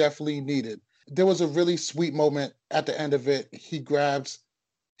he definitely needed. There was a really sweet moment at the end of it. He grabs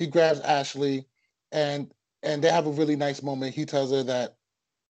Ashley and they have a really nice moment. He tells her that,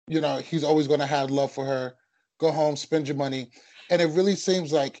 he's always going to have love for her. Go home, spend your money. And it really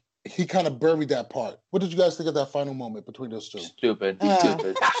seems like he kind of buried that part. What did you guys think of that final moment between those two? Stupid. She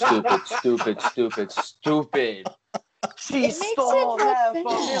stole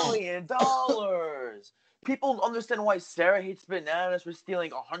 $500,000. People understand why Sarah hates Bananas for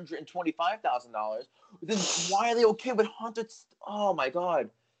stealing $125,000. Then why are they okay with Hunter? Oh my God.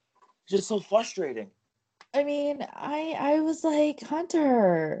 It's just so frustrating. I mean, I was like,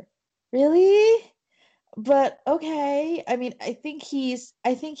 Hunter, really? But okay. I mean, I think he's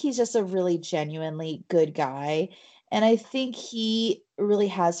just a really genuinely good guy. And I think he really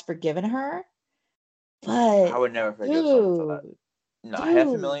has forgiven her. But I would never forgive someone for that. No,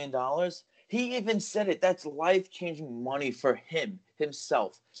 $500,000? He even said it. That's life-changing money for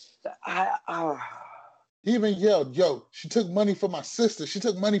himself. He even yelled, "Yo, she took money from my sister. She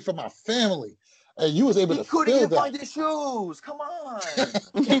took money from my family." And you was able He to couldn't feel even that. find his shoes. Come on.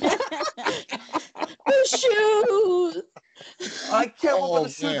 The shoes. I can't believe Oh, the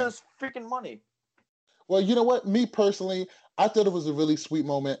shoes man. is freaking money. Well, you know what? Me personally, I thought it was a really sweet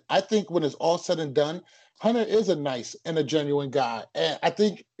moment. I think when it's all said and done, Hunter is a nice and a genuine guy. And I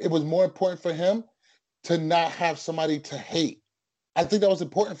think it was more important for him to not have somebody to hate. I think that was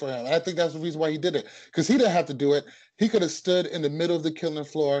important for him. And I think that's the reason why he did it. Because he didn't have to do it. He could have stood in the middle of the killing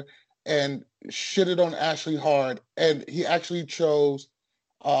floor and shitted on Ashley hard. And he actually chose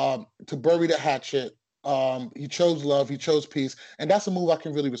to bury the hatchet. He chose love. He chose peace. And that's a move I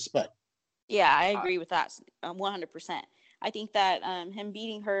can really respect. Yeah, I agree with that 100%. I think that him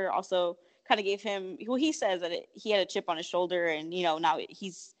beating her also kind of gave him, well, he says that he had a chip on his shoulder, and now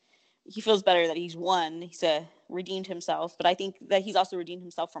he feels better that he's won. He's redeemed himself, but I think that he's also redeemed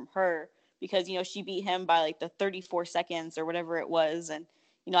himself from her because she beat him by like the 34 seconds or whatever it was, and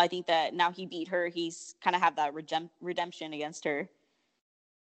I think that now he beat her, he's kind of have that redemption against her.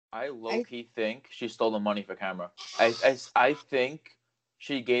 I low-key think she stole the money for camera. I think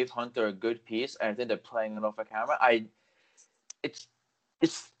she gave Hunter a good piece, and I think they're playing it off for camera. It's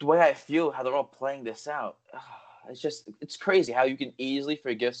the way I feel how they're all playing this out. It's crazy how you can easily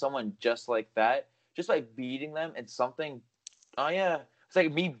forgive someone just like that, just by beating them in something. Oh yeah, it's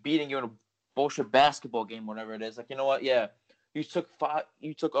like me beating you in a bullshit basketball game, whatever it is. Like, you know what? Yeah, you took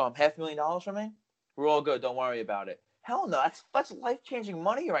 $500,000 from me. We're all good. Don't worry about it. Hell no, that's life-changing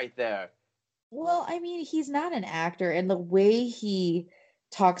money right there. Well, I mean, he's not an actor, and the way he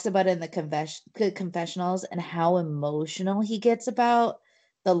talks about it in the confessionals and how emotional he gets about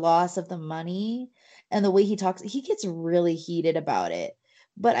the loss of the money and the way he talks, he gets really heated about it.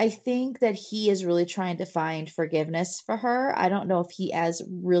 But I think that he is really trying to find forgiveness for her. I don't know if he has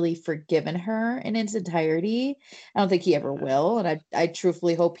really forgiven her in its entirety. I don't think he ever will, and I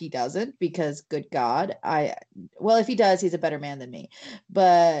truthfully hope he doesn't, because good God, well, if he does, he's a better man than me.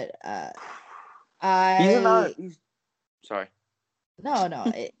 But Sorry.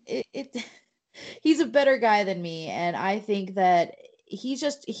 No, he's a better guy than me, and I think that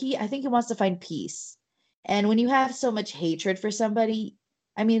I think he wants to find peace. And when you have so much hatred for somebody,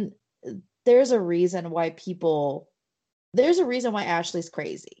 I mean, there's a reason why Ashley's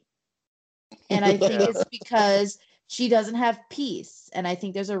crazy. And I think it's because she doesn't have peace. And I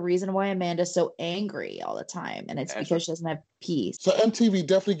think there's a reason why Amanda's so angry all the time. And it's because she doesn't have peace. So MTV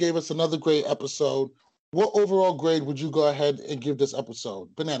definitely gave us another great episode. What overall grade would you go ahead and give this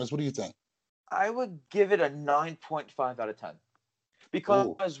episode? Bananas, what do you think? I would give it a 9.5 out of 10.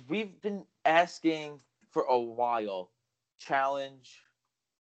 Because we've been asking for a while, challenge,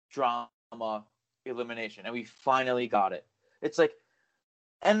 drama, elimination, and we finally got it. It's like,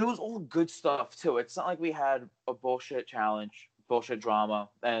 and it was all good stuff too. It's not like we had a bullshit challenge, bullshit drama,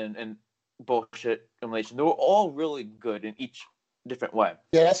 and bullshit elimination. They were all really good in each different way.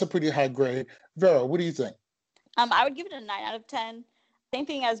 Yeah, that's a pretty high grade. Vera, what do you think? I would give it a 9 out of 10. Same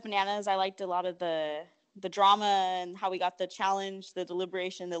thing as Bananas. I liked a lot of the drama and how we got the challenge, the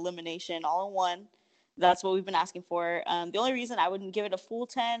deliberation, the elimination all in one. That's what we've been asking for. The only reason I wouldn't give it a full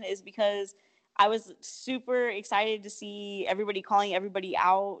 10 is because I was super excited to see everybody calling everybody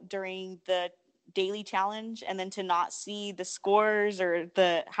out during the daily challenge, and then to not see the scores or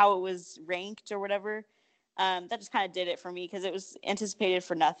how it was ranked or whatever. That just kind of did it for me because it was anticipated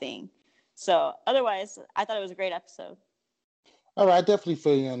for nothing. So otherwise, I thought it was a great episode. All right, I definitely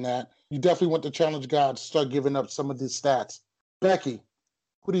feel you on that. You definitely want the challenge god to start giving up some of these stats. Becky,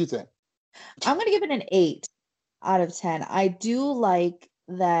 what do you think? I'm going to give it an 8 out of 10. I do like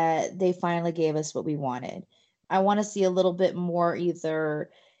that they finally gave us what we wanted. I want to see a little bit more either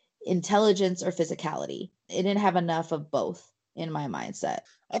intelligence or physicality. It didn't have enough of both in my mindset.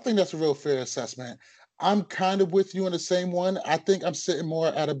 I think that's a real fair assessment. I'm kind of with you on the same one. I think I'm sitting more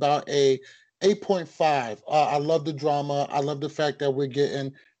at about a 8.5. I love the drama. I love the fact that we're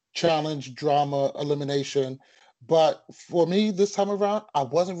getting challenge, drama, elimination. But for me, this time around, I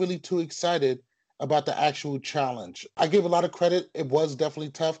wasn't really too excited about the actual challenge. I give a lot of credit. It was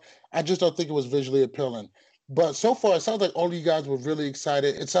definitely tough. I just don't think it was visually appealing. But so far, it sounds like all you guys were really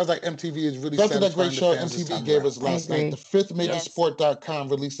excited. It sounds like MTV is really satisfying that great show MTV gave us last night. The Fifth MajorSport.com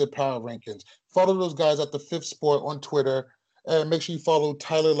released their power rankings. Follow those guys at the Fifth Sport on Twitter. And make sure you follow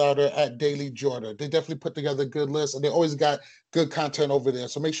Tyler Louder at Daily Jordan. They definitely put together a good list, and they always got good content over there.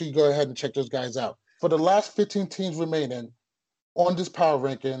 So make sure you go ahead and check those guys out. For the last 15 teams remaining on this power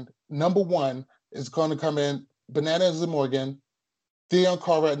ranking, number 1 is going to come in Bananas and Morgan, Theon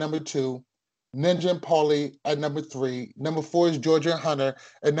Carver at number 2, Ninja and Paulie at number 3. Number 4 is Georgia and Hunter.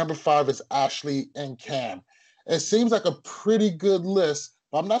 And number 5 is Ashley and Cam. It seems like a pretty good list,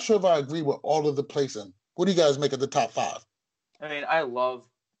 but I'm not sure if I agree with all of the placing. What do you guys make of the top 5? I mean, I love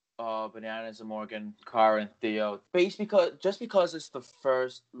Bananas and Morgan, Cara, and Theo. Just because it's the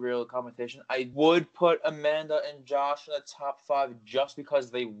first real competition, I would put Amanda and Josh in the top 5 just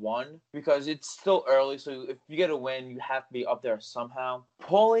because they won. Because it's still early, so if you get a win, you have to be up there somehow.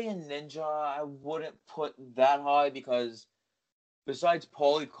 Paulie and Ninja, I wouldn't put that high because besides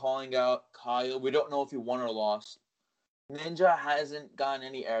Paulie calling out Kyle, we don't know if he won or lost. Ninja hasn't gotten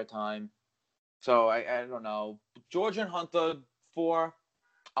any airtime. So I don't know. Georgia and Hunter, 4.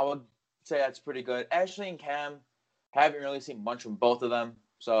 I would say that's pretty good. Ashley and Cam, haven't really seen much from both of them.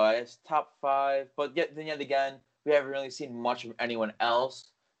 So I guess top 5. But yet again, we haven't really seen much from anyone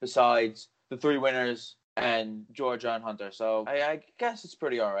else besides the 3 winners and Georgia and Hunter. So I guess it's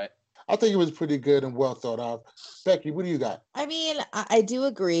pretty all right. I think it was pretty good and well thought out. Becky, what do you got? I mean, I do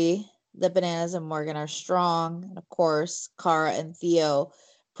agree that Bananas and Morgan are strong. And of course, Cara and Theo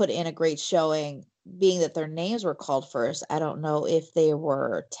put in a great showing. Being that their names were called first, I don't know if they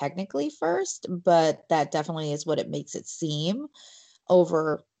were technically first, but that definitely is what it makes it seem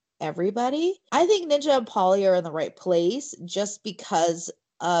over everybody. I think Ninja and Paulie are in the right place just because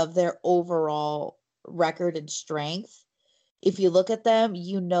of their overall record and strength. If you look at them,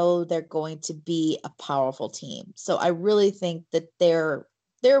 you know they're going to be a powerful team. So I really think that they're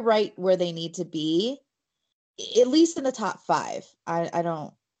right where they need to be, at least in the top 5.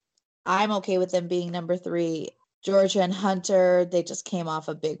 I'm okay with them being number 3. Georgia and Hunter, they just came off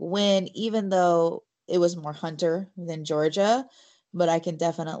a big win, even though it was more Hunter than Georgia. But I can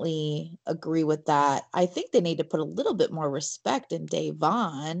definitely agree with that. I think they need to put a little bit more respect in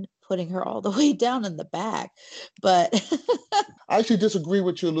Da'Vonne, putting her all the way down in the back. But I actually disagree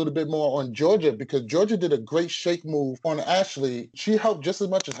with you a little bit more on Georgia because Georgia did a great shake move on Ashley. She helped just as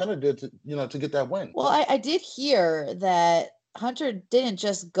much as Hunter did to get that win. Well, I did hear that Hunter didn't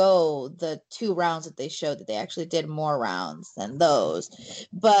just go the 2 rounds that they showed, that they actually did more rounds than those.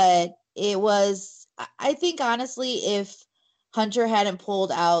 But I think honestly, if Hunter hadn't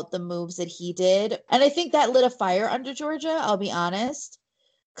pulled out the moves that he did, and I think that lit a fire under Georgia, I'll be honest,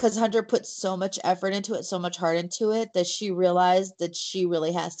 because Hunter put so much effort into it, so much heart into it, that she realized that she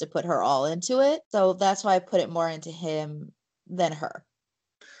really has to put her all into it. So that's why I put it more into him than her.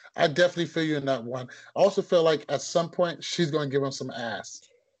 I definitely feel you in that one. I also feel like at some point she's going to give him some ass.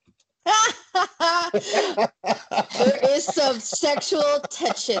 There is some sexual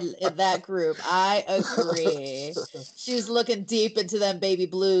tension in that group. I agree. She's looking deep into them baby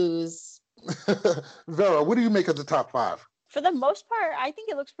blues. Vera, what do you make of the top 5? For the most part, I think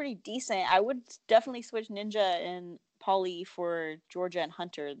it looks pretty decent. I would definitely switch Ninja and Paulie for Georgia and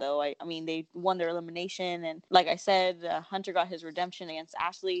Hunter, though. I mean, they won their elimination, and like I said, Hunter got his redemption against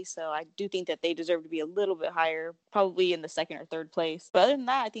Ashley, so I do think that they deserve to be a little bit higher, probably in the 2nd or 3rd place. But other than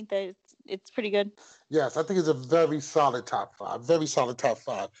that, I think that it's pretty good. Yes, I think it's a very solid top 5. Very solid top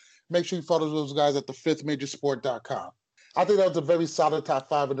 5. Make sure you follow those guys at thefifthmajorsport.com. I think that was a very solid top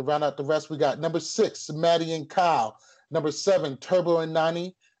 5, and to round out the rest, we got number 6, Maddie and Kyle. Number 7, Turbo and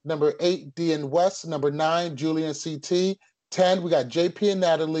Nani. Number 8, D and West. Number 9, Julie and CT. 10, we got JP and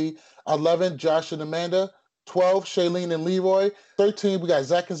Natalie. 11, Josh and Amanda. 12, Shailene and Leroy. 13, we got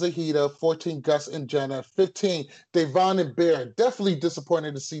Zach and Zahida. 14, Gus and Jenna. 15, Da'Vonne and Bear. Definitely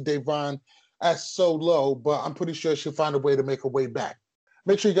disappointed to see Da'Vonne as so low, but I'm pretty sure she'll find a way to make her way back.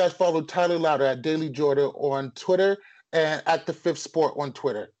 Make sure you guys follow Tyler Louder at Daily Jordan on Twitter and at The Fifth Sport on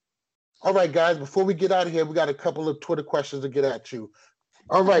Twitter. All right, guys, before we get out of here, we got a couple of Twitter questions to get at you.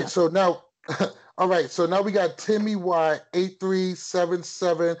 All right, so now we got Timmy Y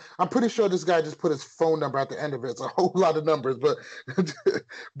 8377. I'm pretty sure this guy just put his phone number at the end of it. It's a whole lot of numbers,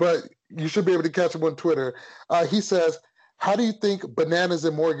 but you should be able to catch him on Twitter. He says, how do you think Bananas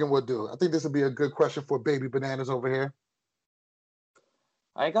and Morgan will do? I think this would be a good question for baby Bananas over here.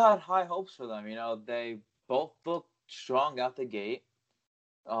 I got high hopes for them. They both look strong out the gate.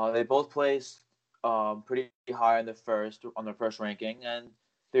 They both placed pretty high on their first ranking, and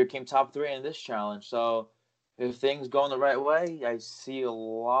they came top 3 in this challenge. So if things go in the right way, I see a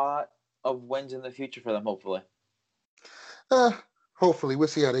lot of wins in the future for them, hopefully. Hopefully. We'll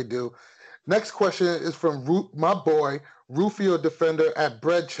see how they do. Next question is from my boy, Rufio Defender at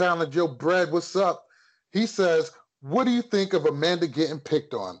Bread Challenge. Yo, Bread, what's up? He says, what do you think of Amanda getting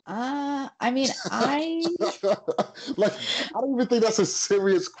picked on? I mean, I don't even think that's a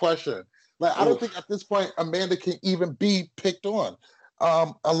serious question. I don't think at this point Amanda can even be picked on.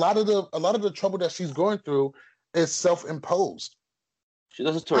 A lot of the trouble that she's going through is self-imposed. She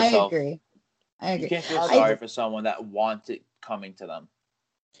does it to herself. I agree. I agree. You can't feel sorry for someone that wants it coming to them.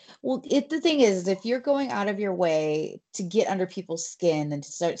 Well, the thing is, if you're going out of your way to get under people's skin and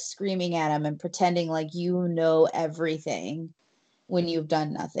to start screaming at them and pretending like you know everything when you've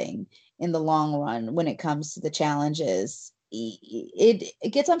done nothing in the long run, when it comes to the challenges, it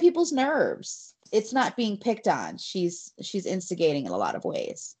gets on people's nerves. It's not being picked on. She's instigating in a lot of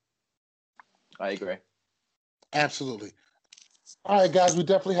ways. I agree. Absolutely. All right, guys, we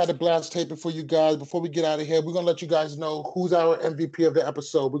definitely had a blast taping for you guys. Before we get out of here, we're going to let you guys know who's our MVP of the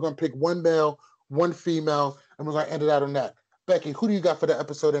episode. We're going to pick one male, one female, and we're going to end it out on that. Becky, who do you got for the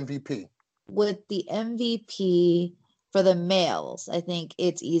episode MVP? With the MVP for the males, I think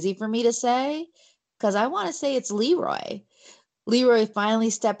it's easy for me to say because I want to say it's Leroy. Leroy finally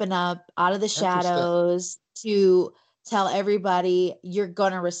stepping up out of the shadows to tell everybody, you're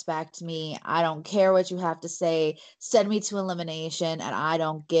going to respect me. I don't care what you have to say. Send me to elimination, and I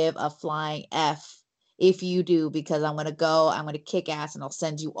don't give a flying F if you do, because I'm going to go, I'm going to kick ass, and I'll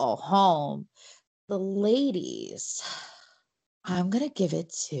send you all home. The ladies, I'm going to give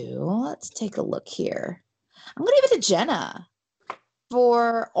it to, let's take a look here. I'm going to give it to Jenna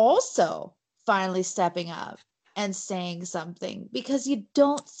for also finally stepping up and saying something, because you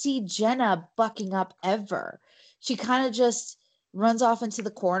don't see Jenna bucking up ever. She kind of just runs off into the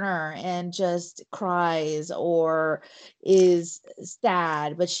corner and just cries or is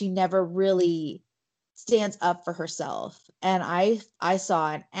sad, but she never really stands up for herself. And I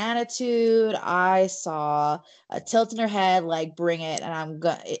saw an attitude. I saw a tilt in her head, like, bring it. And I'm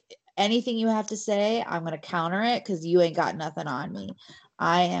going to, anything you have to say, I'm going to counter it because you ain't got nothing on me.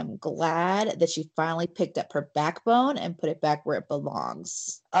 I am glad that she finally picked up her backbone and put it back where it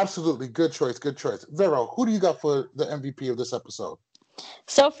belongs. Absolutely. Good choice. Good choice. Vero, who do you got for the MVP of this episode?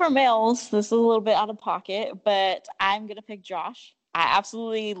 So for males, this is a little bit out of pocket, but I'm going to pick Josh. I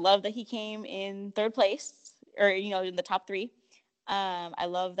absolutely love that he came in third place, or, in the top 3. I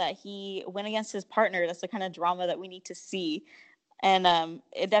love that he went against his partner. That's the kind of drama that we need to see. And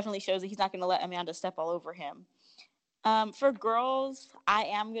it definitely shows that he's not going to let Amanda step all over him. For girls, I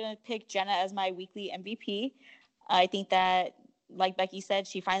am going to pick Jenna as my weekly MVP. I think that, like Becky said,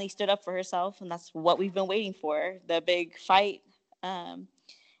 she finally stood up for herself, and that's what we've been waiting for, the big fight. And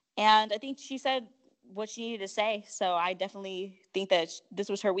I think she said what she needed to say, so I definitely think that this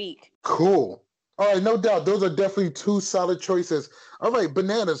was her week. Cool. All right, no doubt. Those are definitely 2 solid choices. All right,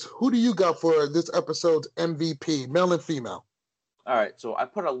 Bananas, who do you got for this episode's MVP, male and female? All right, so I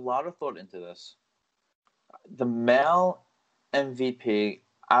put a lot of thought into this. The male MVP,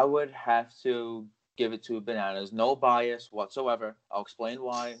 I would have to give it to Bananas. No bias whatsoever. I'll explain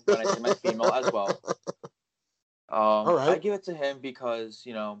why when I say my female as well. All right. I give it to him because,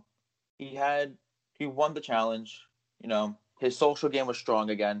 he won the challenge. His social game was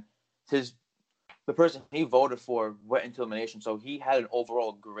strong again. The person he voted for went into elimination, so he had an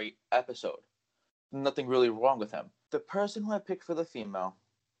overall great episode. Nothing really wrong with him. The person who I picked for the female,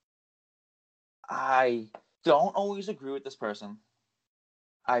 I don't always agree with this person.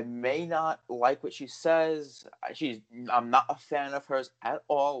 I may not like what she says. I'm not a fan of hers at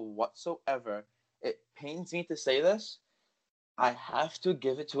all whatsoever. It pains me to say this. I have to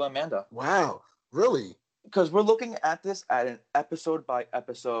give it to Amanda. Wow, really? Because we're looking at this at an episode by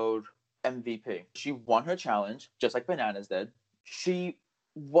episode MVP. She won her challenge, just like Bananas did. She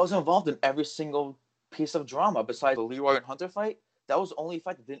was involved in every single piece of drama besides the Leroy and Hunter fight. That was the only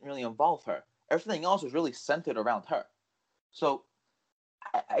fight that didn't really involve her. Everything else was really centered around her. So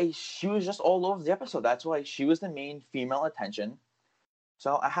she was just all over the episode. That's why she was the main female attention.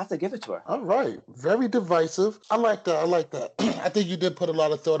 So I have to give it to her. All right. Very divisive. I like that. I think you did put a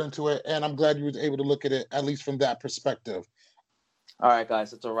lot of thought into it, and I'm glad you was able to look at it, at least from that perspective. All right,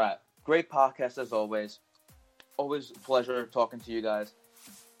 guys. It's a wrap. Great podcast as always. Always a pleasure talking to you guys.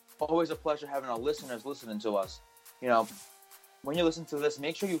 Always a pleasure having our listeners listening to us. When you listen to this,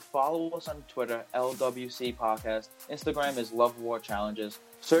 make sure you follow us on Twitter, LWC Podcast. Instagram is Love War Challenges.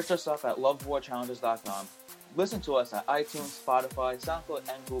 Search us up at lovewarchallenges.com. Listen to us at iTunes, Spotify,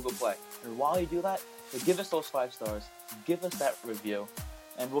 SoundCloud, and Google Play. And while you do that, give us those 5 stars, give us that review,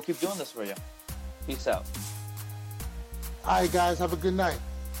 and we'll keep doing this for you. Peace out. All right, guys, have a good night.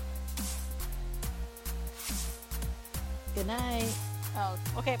 Good night. Oh,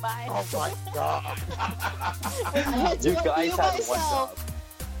 okay, bye. Oh, my God. You guys had one job.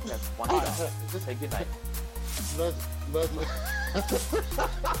 You had one job. Just say good night. I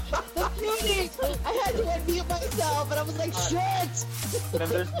had to unmute myself, and I was like, shit! And then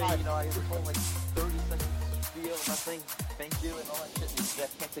there's me, I had to hold 30 seconds spiel, nothing, thank you, and all that shit. You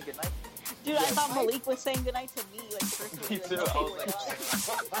guys can't say good night? Dude, I thought Malik was saying good night to me, personally. Me too. I was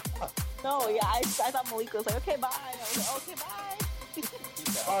like, No, yeah, I thought Malika was like, okay, bye. I was like, okay, bye.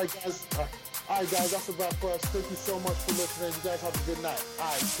 All right, guys. All right, guys. That's a wrap for us. Thank you so much for listening. You guys have a good night. All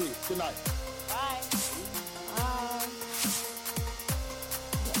right, peace. Good night. Bye.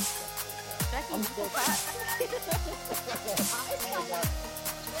 Becky, I'm so- bye.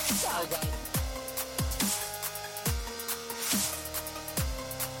 All right, guys.